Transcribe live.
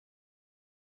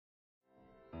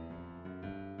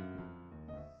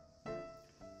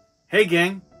Hey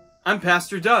gang, I'm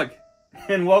Pastor Doug,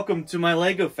 and welcome to my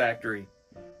Lego factory.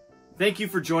 Thank you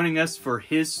for joining us for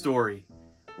His Story,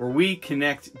 where we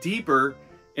connect deeper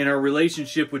in our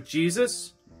relationship with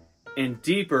Jesus and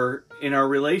deeper in our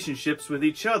relationships with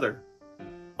each other,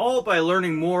 all by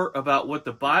learning more about what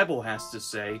the Bible has to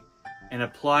say and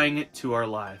applying it to our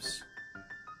lives.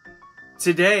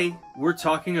 Today, we're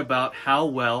talking about how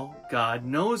well God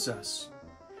knows us.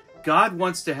 God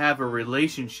wants to have a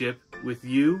relationship with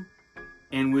you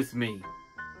and with me.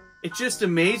 It just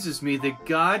amazes me that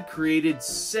God created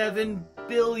 7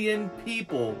 billion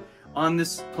people on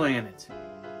this planet.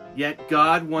 Yet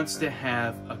God wants to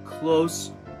have a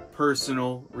close,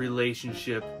 personal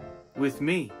relationship with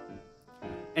me.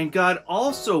 And God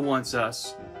also wants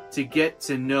us to get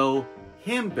to know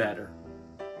Him better.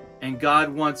 And God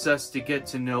wants us to get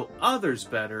to know others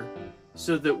better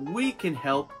so that we can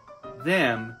help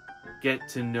them get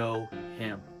to know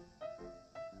Him.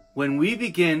 When we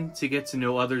begin to get to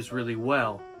know others really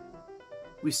well,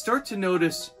 we start to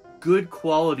notice good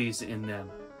qualities in them,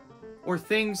 or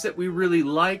things that we really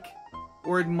like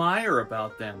or admire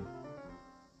about them.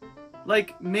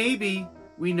 Like maybe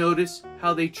we notice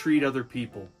how they treat other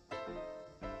people.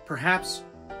 Perhaps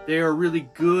they are really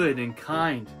good and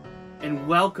kind and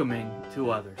welcoming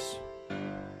to others.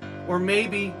 Or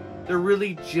maybe they're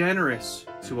really generous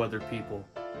to other people.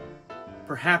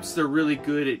 Perhaps they're really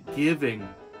good at giving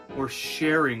or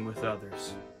sharing with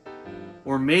others.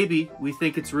 Or maybe we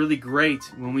think it's really great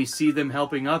when we see them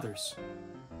helping others.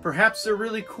 Perhaps they're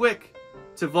really quick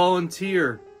to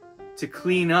volunteer, to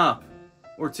clean up,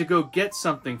 or to go get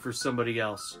something for somebody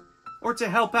else, or to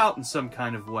help out in some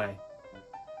kind of way.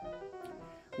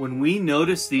 When we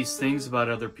notice these things about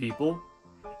other people,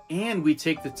 and we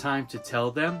take the time to tell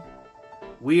them,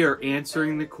 we are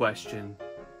answering the question,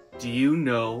 do you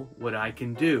know what I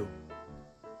can do?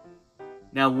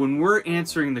 Now, when we're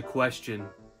answering the question,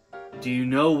 do you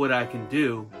know what I can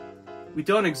do? We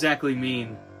don't exactly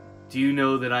mean, do you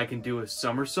know that I can do a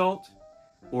somersault?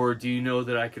 Or do you know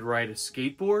that I could ride a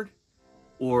skateboard?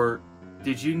 Or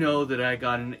did you know that I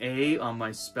got an A on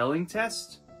my spelling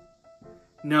test?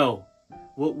 No,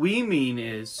 what we mean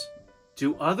is,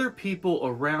 do other people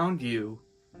around you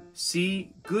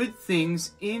see good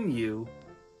things in you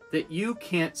that you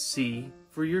can't see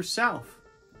for yourself?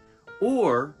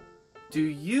 Or do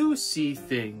you see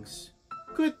things,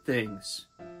 good things,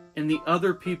 in the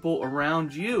other people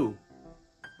around you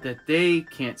that they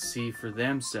can't see for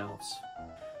themselves?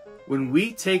 When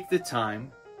we take the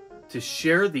time to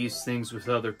share these things with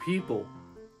other people,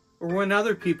 or when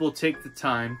other people take the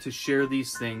time to share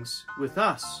these things with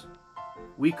us,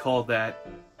 we call that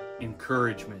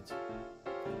encouragement.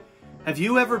 Have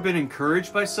you ever been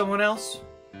encouraged by someone else?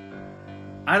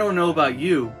 I don't know about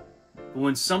you, but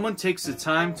when someone takes the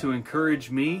time to encourage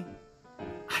me,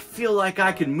 I feel like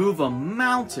I can move a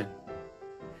mountain.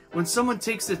 When someone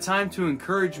takes the time to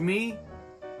encourage me,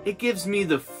 it gives me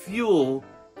the fuel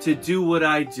to do what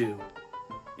I do.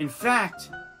 In fact,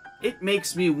 it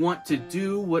makes me want to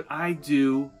do what I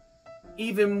do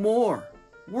even more,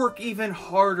 work even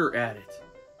harder at it.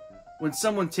 When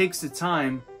someone takes the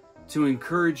time to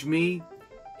encourage me,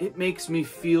 it makes me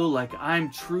feel like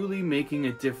I'm truly making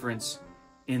a difference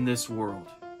in this world.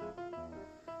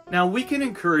 Now, we can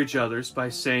encourage others by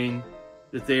saying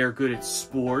that they are good at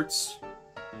sports,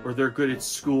 or they're good at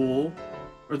school,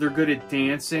 or they're good at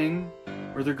dancing,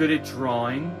 or they're good at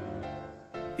drawing.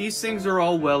 These things are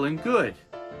all well and good.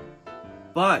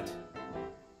 But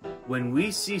when we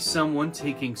see someone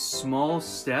taking small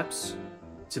steps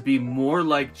to be more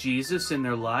like Jesus in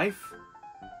their life,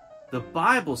 the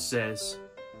Bible says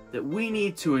that we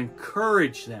need to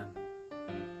encourage them,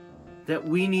 that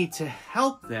we need to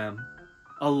help them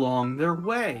along their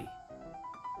way.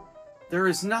 There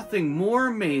is nothing more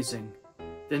amazing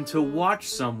than to watch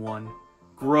someone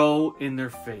grow in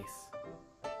their faith.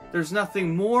 There's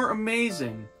nothing more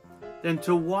amazing than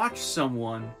to watch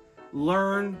someone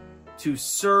learn to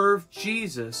serve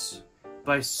Jesus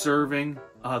by serving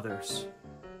others.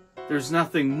 There's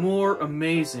nothing more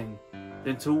amazing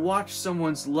than to watch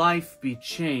someone's life be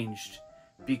changed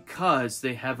because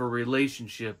they have a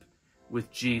relationship with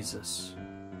Jesus.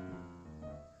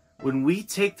 When we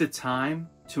take the time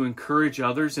to encourage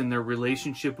others in their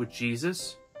relationship with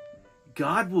Jesus,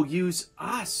 God will use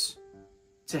us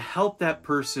to help that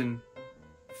person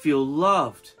feel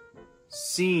loved,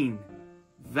 seen,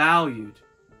 valued,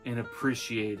 and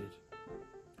appreciated.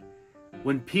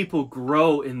 When people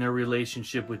grow in their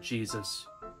relationship with Jesus,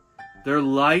 their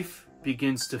life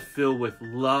begins to fill with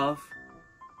love,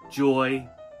 joy,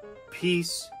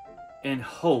 peace, and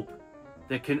hope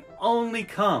that can only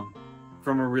come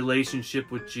from a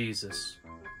relationship with Jesus.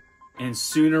 And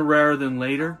sooner rather than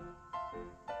later,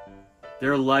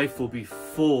 their life will be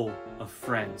full of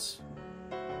friends.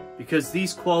 Because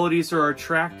these qualities are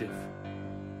attractive,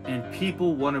 and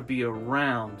people want to be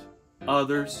around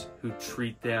others who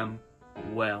treat them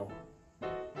well.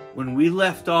 When we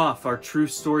left off our true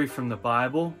story from the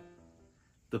Bible,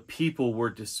 the people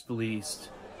were displeased.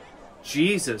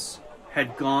 Jesus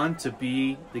had gone to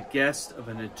be the guest of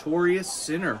a notorious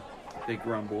sinner, they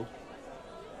grumbled.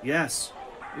 Yes,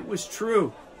 it was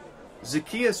true.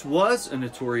 Zacchaeus was a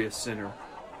notorious sinner.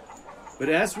 But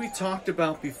as we talked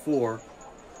about before,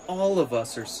 all of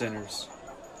us are sinners.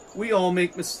 We all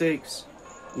make mistakes.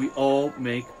 We all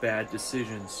make bad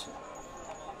decisions.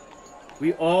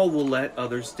 We all will let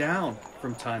others down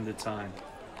from time to time.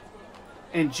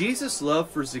 And Jesus' love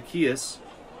for Zacchaeus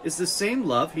is the same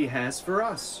love he has for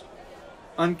us.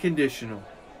 Unconditional.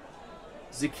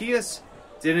 Zacchaeus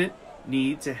didn't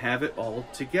need to have it all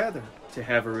together to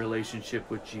have a relationship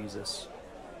with Jesus.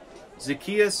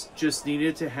 Zacchaeus just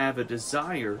needed to have a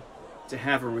desire to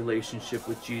have a relationship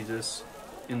with Jesus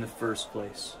in the first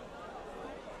place.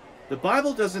 The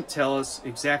Bible doesn't tell us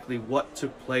exactly what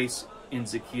took place in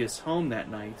Zacchaeus' home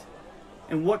that night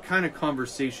and what kind of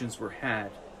conversations were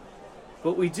had.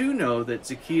 But we do know that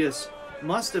Zacchaeus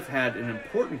must have had an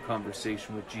important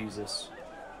conversation with Jesus.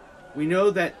 We know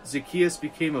that Zacchaeus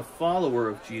became a follower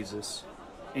of Jesus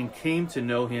and came to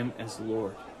know him as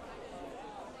Lord.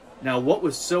 Now, what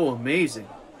was so amazing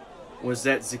was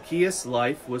that Zacchaeus'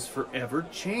 life was forever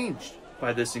changed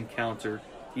by this encounter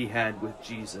he had with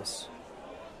Jesus.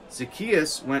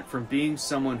 Zacchaeus went from being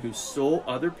someone who stole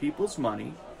other people's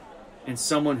money and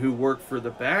someone who worked for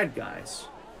the bad guys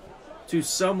to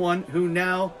someone who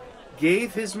now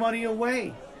gave his money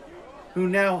away, who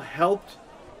now helped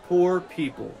poor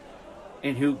people,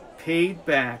 and who paid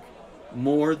back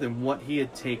more than what he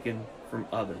had taken from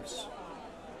others.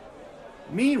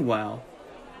 Meanwhile,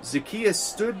 Zacchaeus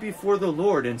stood before the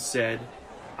Lord and said,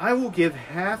 "I will give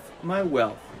half my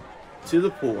wealth to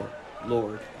the poor,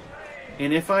 Lord.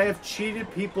 And if I have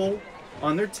cheated people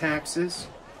on their taxes,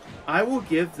 I will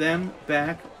give them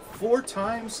back 4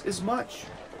 times as much."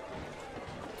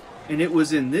 And it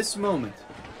was in this moment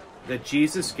that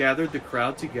Jesus gathered the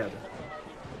crowd together,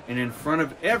 and in front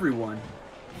of everyone,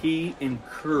 he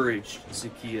encouraged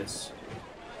Zacchaeus.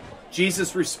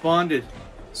 Jesus responded,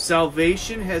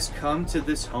 "Salvation has come to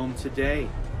this home today,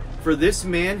 for this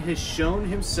man has shown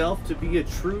himself to be a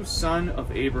true son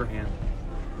of Abraham.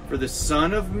 For the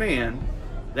Son of Man,"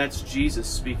 that's Jesus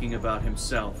speaking about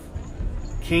himself,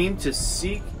 "came to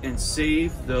seek and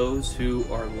save those who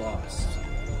are lost."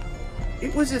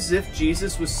 It was as if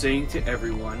Jesus was saying to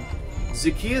everyone,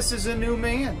 Zacchaeus is a new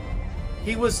man.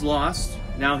 He was lost,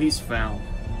 now he's found.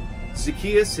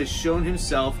 Zacchaeus has shown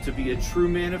himself to be a true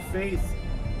man of faith,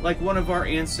 like one of our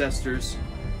ancestors,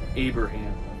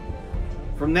 Abraham.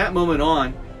 From that moment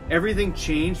on, everything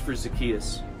changed for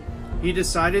Zacchaeus. He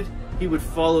decided he would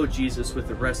follow Jesus with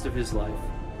the rest of his life.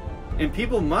 And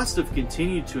people must have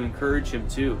continued to encourage him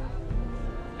too.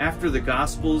 After the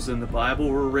Gospels and the Bible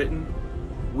were written,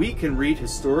 we can read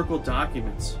historical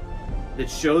documents that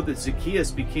show that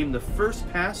Zacchaeus became the first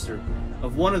pastor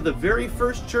of one of the very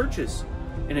first churches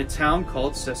in a town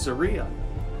called Caesarea.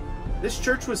 This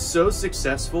church was so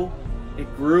successful,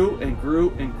 it grew and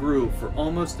grew and grew for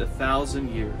almost 1,000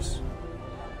 years.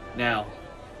 Now,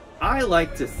 I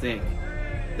like to think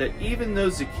that even though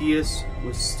Zacchaeus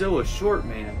was still a short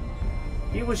man,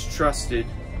 he was trusted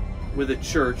with a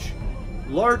church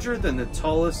larger than the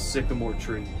tallest sycamore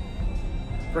tree.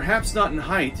 Perhaps not in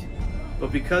height,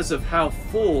 but because of how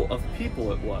full of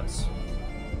people it was,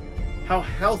 how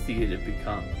healthy it had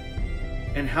become,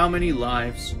 and how many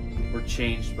lives were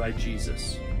changed by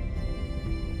Jesus.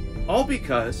 All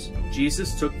because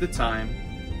Jesus took the time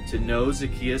to know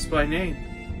Zacchaeus by name,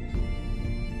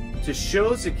 to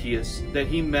show Zacchaeus that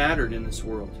he mattered in this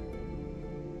world,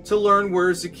 to learn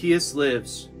where Zacchaeus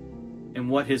lives and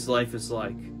what his life is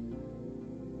like,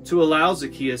 to allow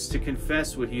Zacchaeus to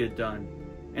confess what he had done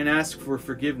and ask for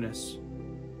forgiveness,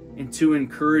 and to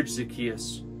encourage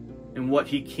Zacchaeus in what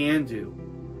he can do.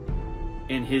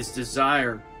 And his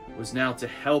desire was now to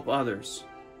help others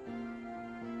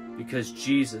because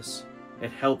Jesus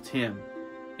had helped him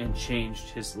and changed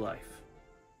his life.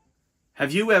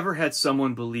 Have you ever had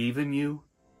someone believe in you?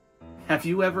 Have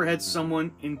you ever had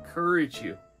someone encourage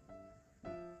you?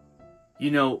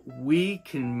 You know, we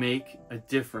can make a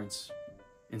difference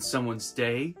in someone's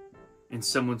day, in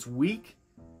someone's week,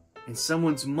 in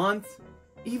someone's month,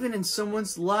 even in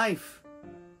someone's life,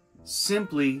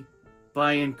 simply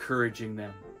by encouraging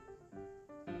them.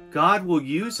 God will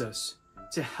use us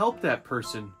to help that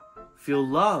person feel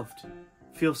loved,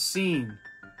 feel seen,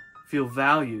 feel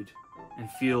valued, and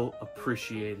feel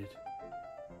appreciated.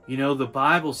 You know, the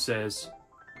Bible says,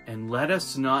 "And let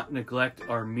us not neglect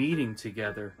our meeting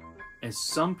together, as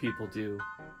some people do,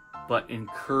 but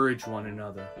encourage one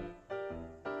another."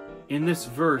 In this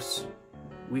verse,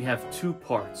 we have two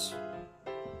parts.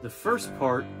 The first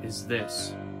part is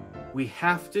this: we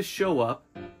have to show up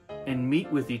and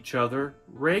meet with each other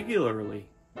regularly.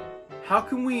 How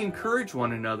can we encourage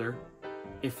one another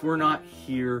if we're not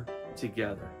here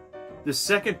together? The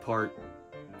second part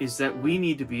is that we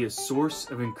need to be a source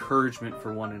of encouragement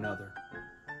for one another.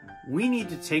 We need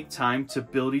to take time to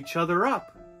build each other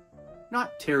up,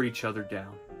 not tear each other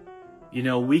down. You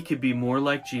know, we could be more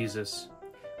like Jesus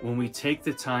when we take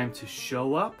the time to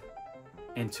show up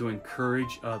and to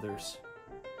encourage others.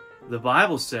 The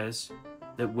Bible says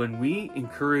that when we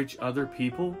encourage other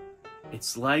people,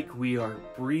 it's like we are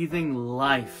breathing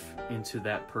life into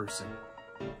that person.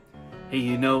 Hey,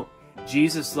 you know,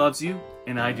 Jesus loves you,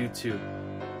 and I do too.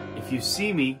 If you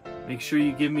see me, make sure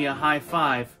you give me a high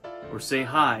five or say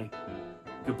hi.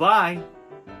 Goodbye.